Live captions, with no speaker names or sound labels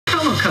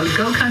promo code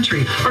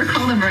GoCountry, or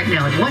call them right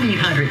now at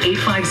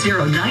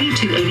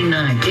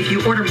 1-800-850-9289. If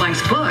you order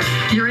Mike's book,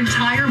 your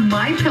entire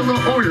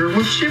MyPillow order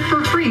will ship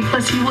for free,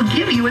 plus he will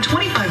give you a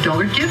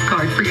 $25 gift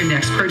card for your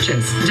next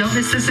purchase. Don't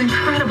miss this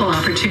incredible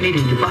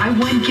opportunity to buy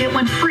one, get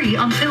one free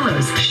on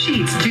pillows,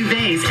 sheets,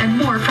 duvets, and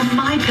more from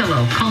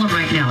MyPillow. Call them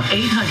right now,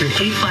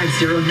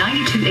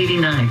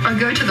 800-850-9289, or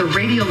go to the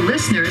radio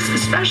listeners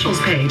specials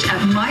page at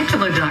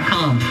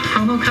mypillow.com.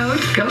 Promo code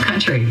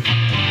GoCountry.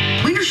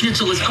 Wiener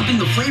Schnitzel is upping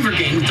the flavor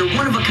game with their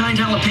one-of-a-kind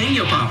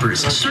jalapeno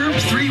poppers,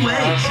 served 3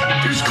 ways.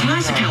 There's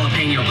classic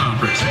jalapeno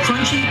poppers,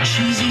 crunchy,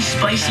 cheesy,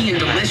 spicy, and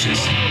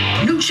delicious.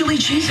 New chili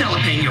cheese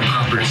jalapeno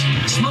poppers,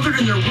 smothered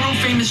in their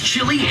world-famous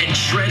chili and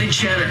shredded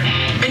cheddar.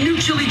 And new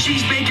chili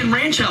cheese bacon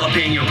ranch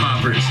jalapeno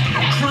poppers,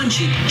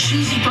 crunchy,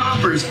 cheesy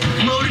poppers,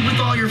 loaded with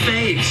all your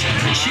faves.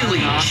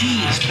 Chili,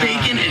 cheese,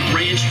 bacon, and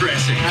ranch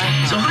dressing.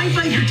 So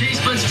high-five your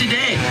taste buds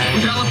today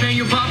with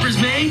jalapeno poppers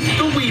made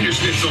the Wiener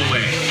Schnitzel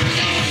way.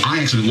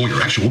 Accident lawyer,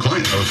 actual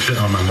client. I was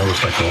sitting on my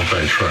motorcycle by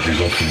a truck,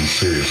 resulting in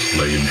serious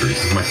leg injury.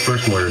 My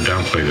first lawyer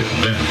downplayed it.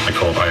 Then I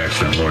called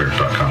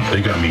iaccidentlawyer.com.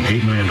 They got me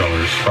 $8 million,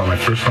 bought my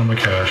first form of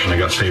cash, and I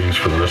got savings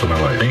for the rest of my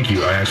life. Thank you,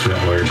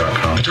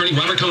 iaccidentlawyer.com. Attorney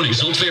Robert Coney,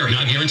 results fair,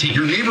 not guaranteed.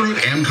 Your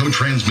neighborhood AMCO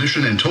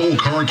transmission and toll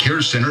car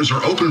care centers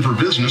are open for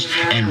business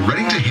and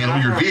ready to handle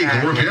your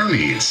vehicle repair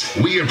needs.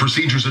 We have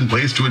procedures in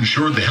place to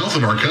ensure the health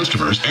of our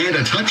customers and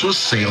a touchless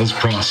sales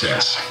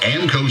process.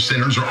 AMCO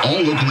centers are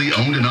all locally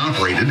owned and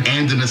operated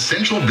and an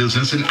essential business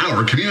in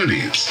our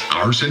communities.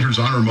 Our centers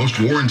honor most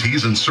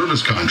warranties and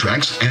service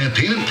contracts and have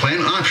payment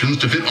plan options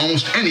to fit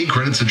almost any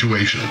credit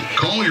situation.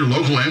 Call your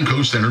local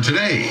AMCO center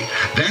today.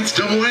 That's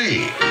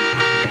AA.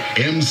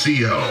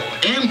 MCO.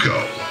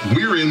 AMCO.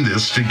 We're in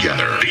this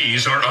together.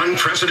 These are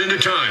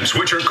unprecedented times,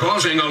 which are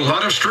causing a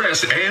lot of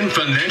stress and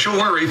financial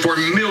worry for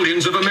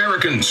millions of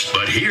Americans.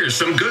 But here's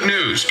some good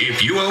news.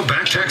 If you owe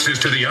back taxes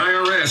to the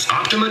IRS,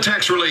 Optima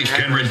Tax Relief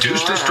can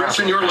reduce the stress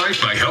in your life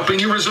by helping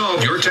you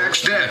resolve your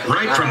tax debt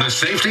right from the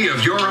safety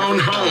of your own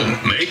home.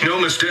 Make no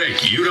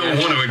mistake, you don't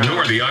want to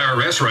ignore the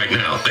IRS right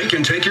now. They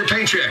can take your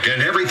paycheck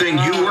and everything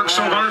you work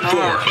so hard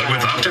for. But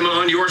with Optima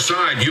on your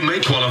side, you may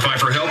qualify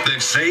for help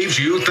that saves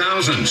you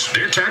thousands.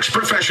 Their tax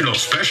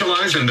professionals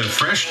specialize in the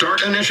Fresh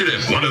Start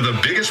Initiative, one of the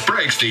biggest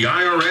breaks the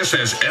IRS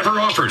has ever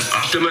offered.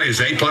 Optima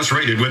is A+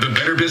 rated with the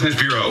Better Business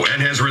Bureau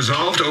and has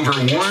resolved over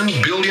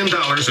 $1 billion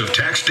of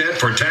tax debt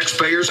for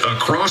taxpayers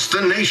across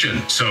the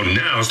nation. So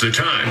now's the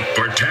time.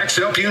 For tax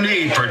help you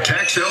need, for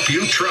tax help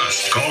you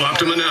trust. Call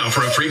Optima now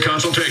for a free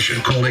consultation.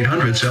 Call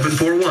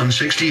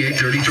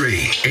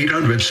 800-741-6833.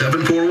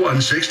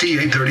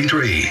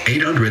 800-741-6833.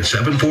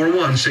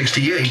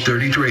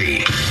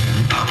 800-741-6833.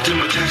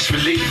 Optima Tax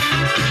Relief.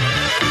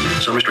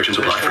 Some restrictions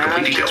apply. For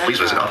complete details, please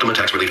visit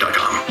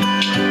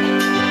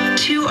OptimaTaxRelief.com.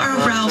 To our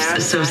Ralph's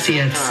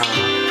associates,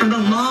 for the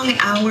long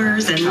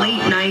hours and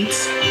late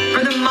nights,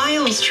 for the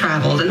miles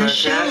traveled and the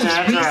shelves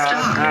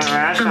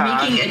restocked, for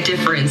making a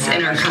difference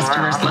in our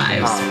customers'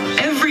 lives.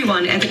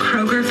 Everyone at the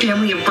Kroger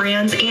family of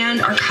brands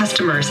and our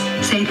customers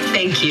say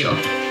thank you.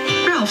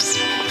 Ralph's,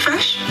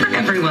 fresh for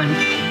everyone.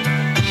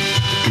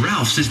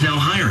 Ralph's is now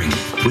hiring,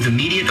 with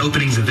immediate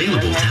openings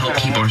available to help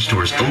keep our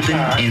stores open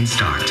and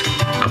stocked.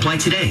 Apply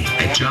today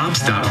at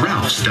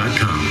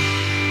jobs.ralphs.com.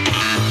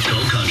 Go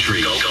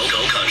Country. Go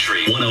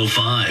Country.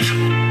 105.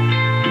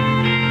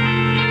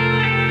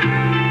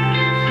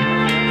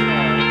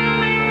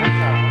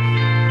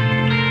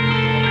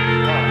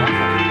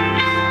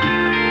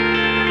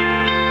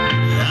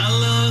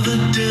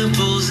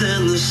 Dimples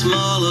in the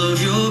small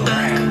of your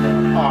back.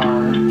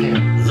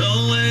 The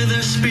way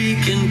they're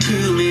speaking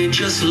to me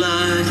just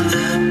like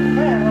that.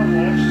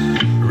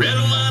 Red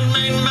wine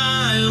made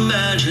my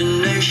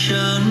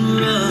imagination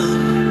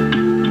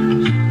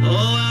run.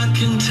 Oh, I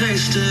can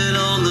taste it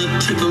on the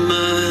tip of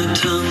my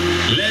tongue.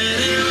 Let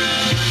it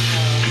run,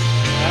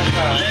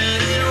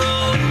 let it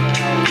roll.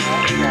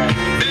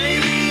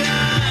 Baby, I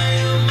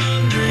am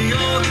under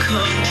your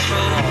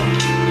control.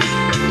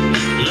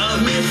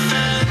 Love me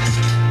fast,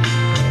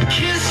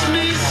 kiss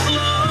me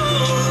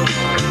slow.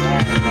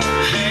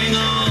 Hang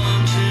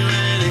on to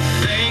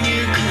anything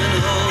you can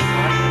hold.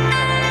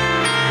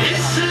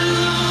 It's a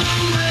long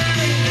way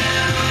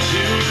down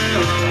to where I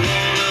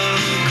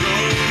wanna go.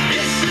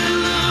 It's a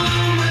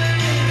long way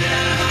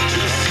down to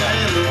the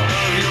center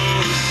of your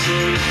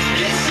soul.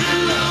 It's a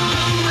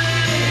long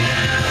way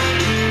down,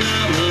 and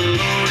I'm a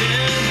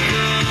loaded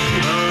gun.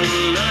 But I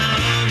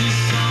love you,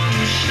 song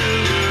and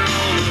sugar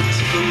on the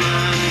tip of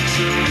my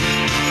tongue.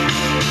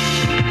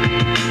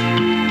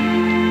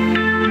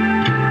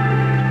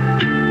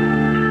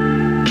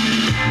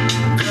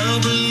 Girl,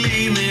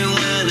 believe me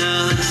when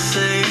I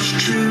say it's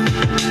true.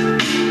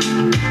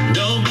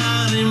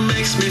 Nobody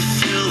makes me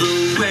feel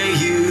the way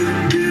you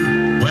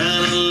do.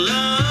 Well, I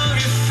love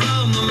you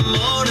from the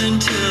morning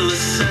till the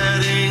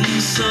setting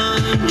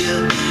sun.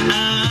 Yeah,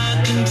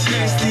 I can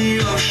taste the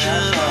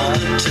ocean on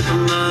the tip of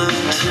my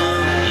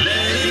tongue.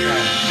 Let it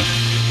run,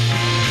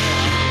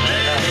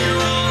 let it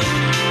roll.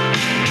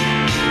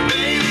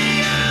 Baby,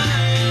 I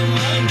am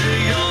under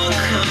your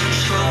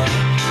control.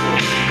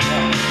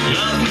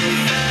 Love me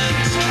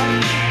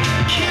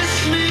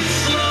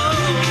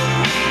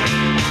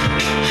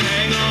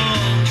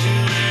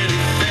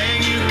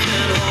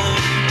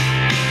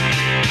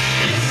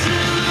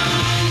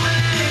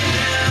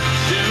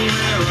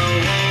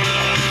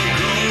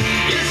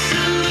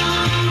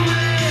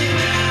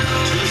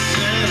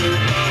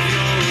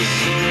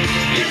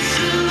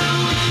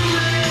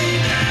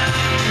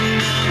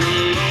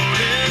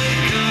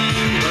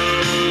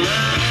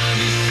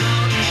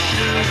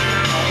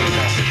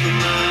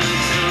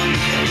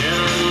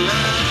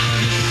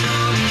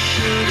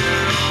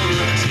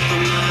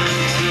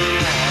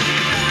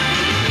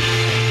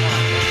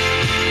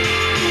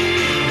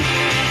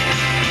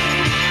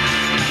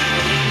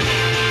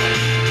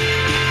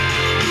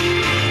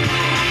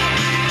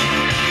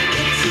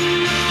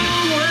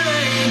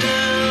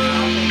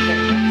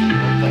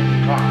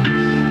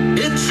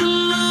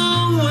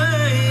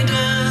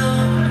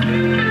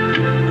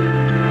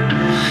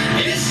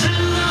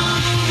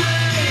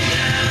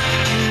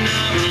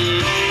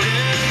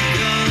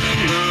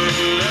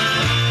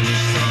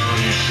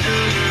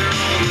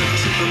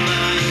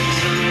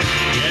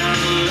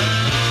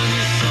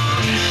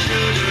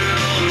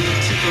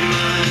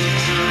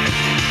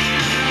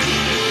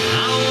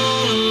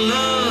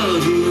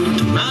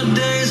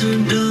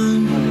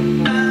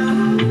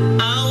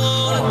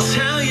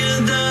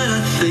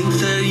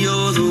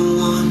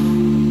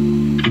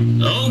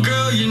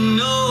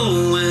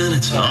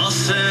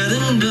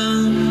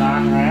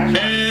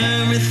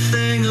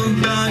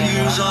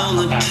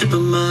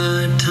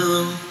my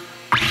tongue.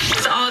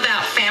 It's all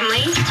about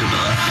family. It's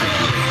about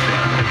family.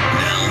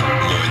 Now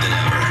more than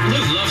ever.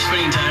 Luke loves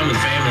spending time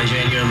with family,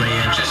 genuinely,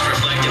 and just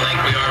reflecting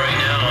like we are right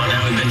now on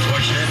how we've been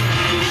fortunate.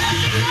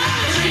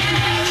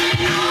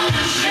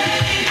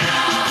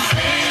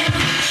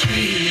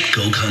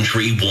 Go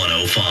Country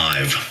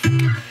 105.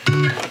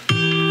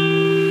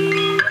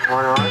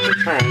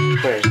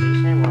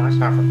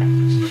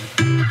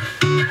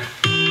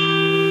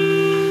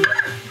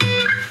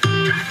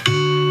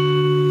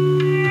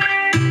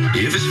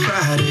 If it's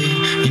Friday,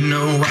 you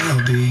know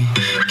I'll be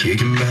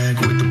kicking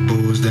back with the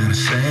boys down at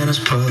Santa's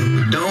pub.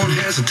 But don't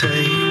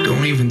hesitate,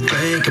 don't even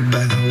think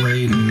about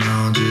waiting,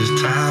 I'll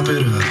just type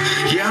it up.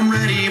 Yeah, I'm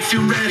ready if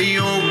you're ready,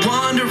 you're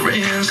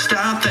wondering,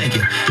 stop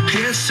thinking,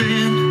 hit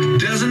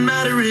send. Doesn't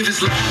matter if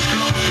it's last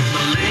call from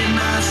a late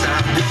night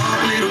sidewalk,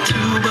 little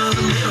too buzzed,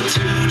 a little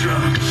too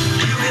drunk.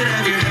 You could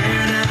have your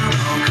hair down,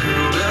 all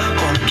curled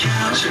up on the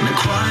couch, and the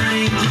quiet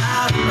ain't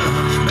loud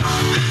enough. No,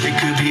 it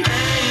could be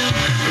AM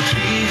or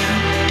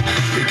PM.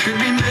 It could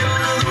be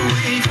middle of the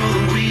week or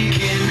the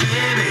weekend,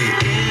 baby.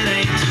 It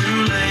ain't too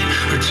late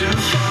or too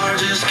far.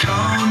 Just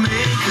call me,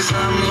 'cause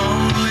I'm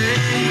lonely.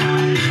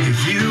 If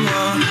you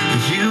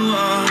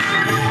are,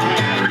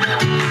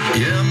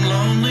 yeah, I'm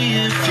lonely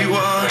if you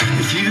are,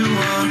 if you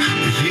are,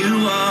 if you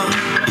are.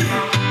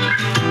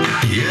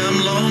 Yeah, I'm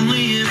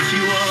lonely if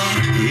you are.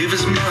 If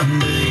it's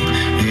Monday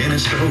and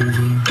it's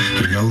over,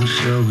 you know the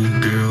show the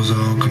girls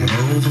all come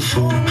over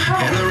for,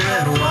 and the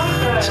red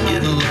wine's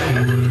getting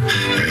lower,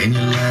 and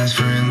your last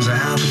friend's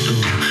out the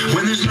door.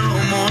 When there's no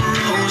more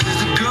roses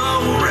to go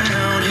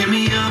around, hit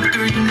me up,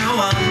 girl, you know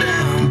I'm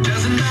down.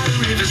 Doesn't matter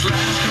if it's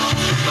last call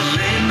from a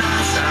late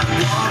night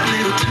sidewalk,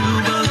 little too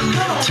buzzed, a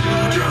little too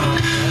drunk.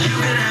 You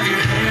can have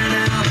your hair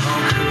down,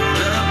 all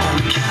curled up on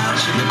the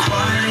couch, and the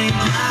quiet ain't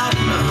loud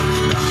enough.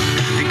 No,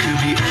 it could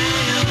be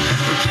AM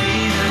or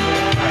PM.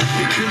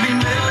 It could be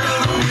middle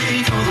of the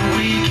week or the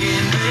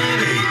weekend,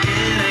 baby.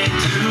 It ain't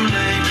too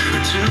late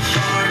or too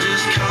far.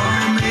 Just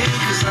call me,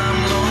 'cause I'm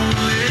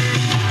lonely.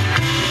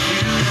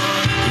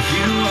 If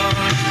you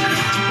are,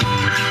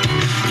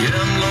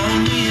 yeah, I'm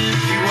lonely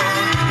if you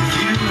are, if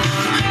you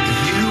are, if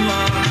you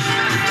are.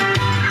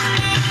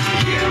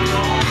 Yeah, I'm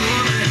lonely.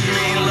 Let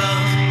me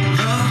love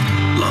the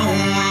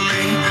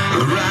lonely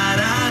right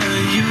out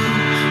of you.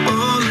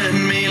 Oh, let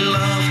me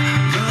love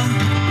the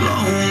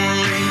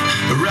lonely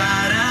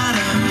right out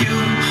of you.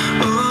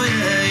 Oh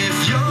yeah, if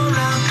you're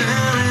out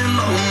there and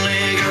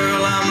lonely,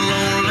 girl, I'm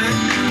lonely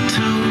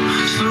too.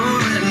 So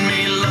let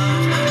me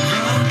love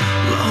the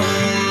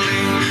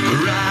lonely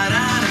right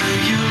out of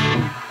you.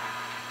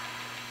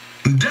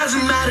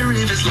 Doesn't matter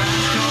if it's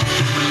last call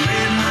from a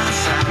late night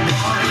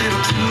sidewalk,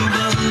 little too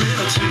buzzed, a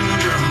little too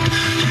drunk.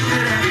 You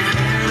could have your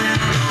hair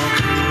down, all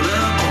curled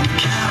up on the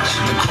couch,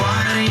 and the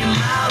quiet ain't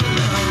loud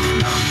enough.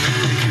 No,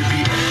 it could be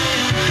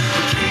AM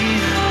or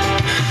PM.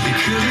 It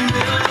could be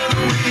middle of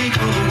the week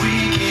or the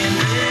weekend,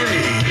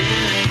 baby.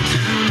 It ain't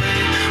too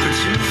late or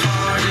too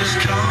far. Just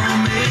call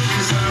me,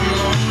 'cause I'm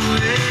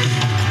lonely.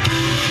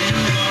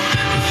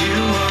 If you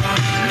are,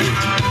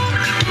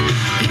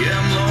 yeah,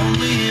 I'm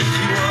lonely if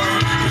you are,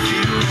 if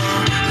you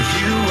are, if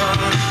you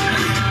are.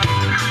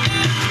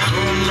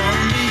 Oh, I'm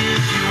lonely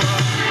if you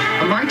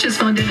are. Mark just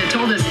phoned in and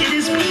told us it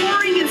is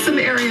pouring in some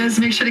areas.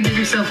 Make sure to give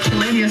yourself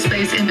plenty of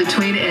space in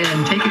between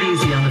and take it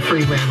easy on the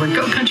freeway. We're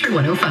Go Country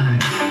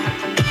 105.